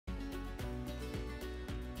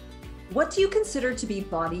What do you consider to be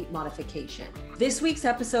body modification? This week's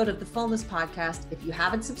episode of the Fullness Podcast, if you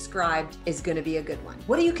haven't subscribed, is going to be a good one.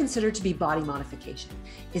 What do you consider to be body modification?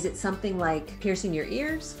 Is it something like piercing your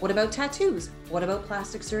ears? What about tattoos? What about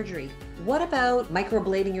plastic surgery? What about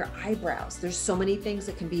microblading your eyebrows? There's so many things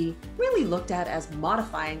that can be really looked at as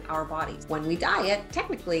modifying our bodies. When we diet,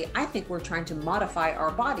 technically, I think we're trying to modify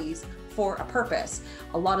our bodies for a purpose.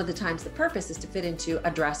 A lot of the times the purpose is to fit into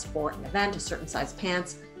a dress for an event, a certain size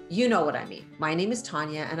pants. You know what I mean. My name is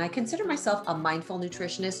Tanya, and I consider myself a mindful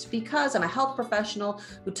nutritionist because I'm a health professional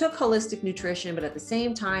who took holistic nutrition, but at the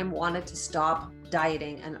same time wanted to stop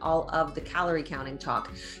dieting and all of the calorie counting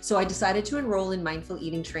talk. So I decided to enroll in mindful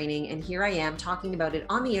eating training, and here I am talking about it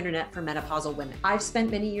on the internet for menopausal women. I've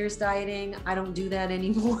spent many years dieting. I don't do that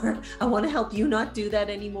anymore. I want to help you not do that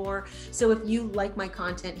anymore. So if you like my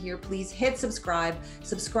content here, please hit subscribe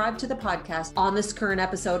to the podcast. On this current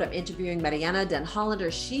episode, I'm interviewing Mariana Den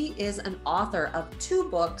Hollander. She is an author of 2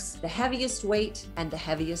 books, The Heaviest Weight and The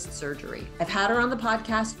Heaviest Surgery. I've had her on the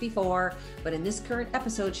podcast before, but in this current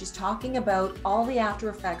episode, she's talking about all the after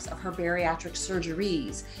effects of her bariatric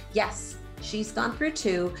surgeries. Yes, she's gone through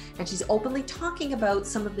 2, and she's openly talking about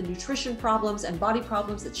some of the nutrition problems and body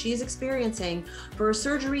problems that she's experiencing for a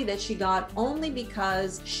surgery that she got only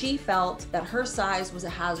because she felt that her size was a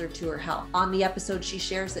hazard to her health. On the episode, she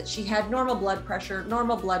shares that she had normal blood pressure,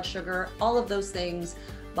 normal blood sugar, all of those things,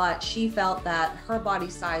 but she felt that her body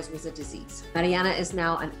size was a disease. Mariana is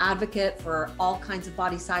now an advocate for all kinds of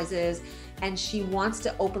body sizes, and she wants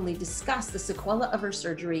to openly discuss the sequela of her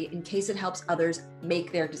surgery in case it helps others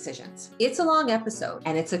make their decisions. It's a long episode,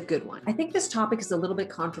 and it's a good one. I think this topic is a little bit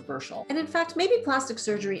controversial. And in fact, maybe plastic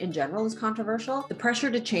surgery in general is controversial. The pressure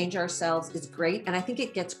to change ourselves is great, and I think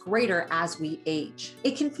it gets greater as we age.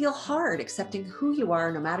 It can feel hard accepting who you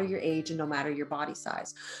are, no matter your age and no matter your body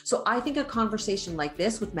size. So I think a conversation like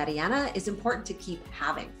this with Mariana is important to keep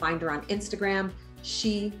having. Find her on Instagram.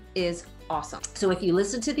 She is awesome. So if you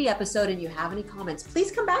listen to the episode and you have any comments,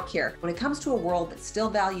 please come back here. When it comes to a world that still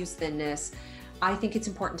values thinness, I think it's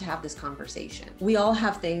important to have this conversation. We all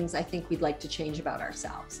have things I think we'd like to change about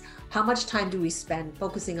ourselves. How much time do we spend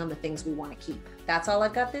focusing on the things we want to keep? That's all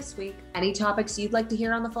I've got this week. Any topics you'd like to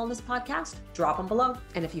hear on the Fullness Podcast? Drop them below.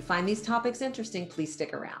 And if you find these topics interesting, please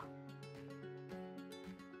stick around.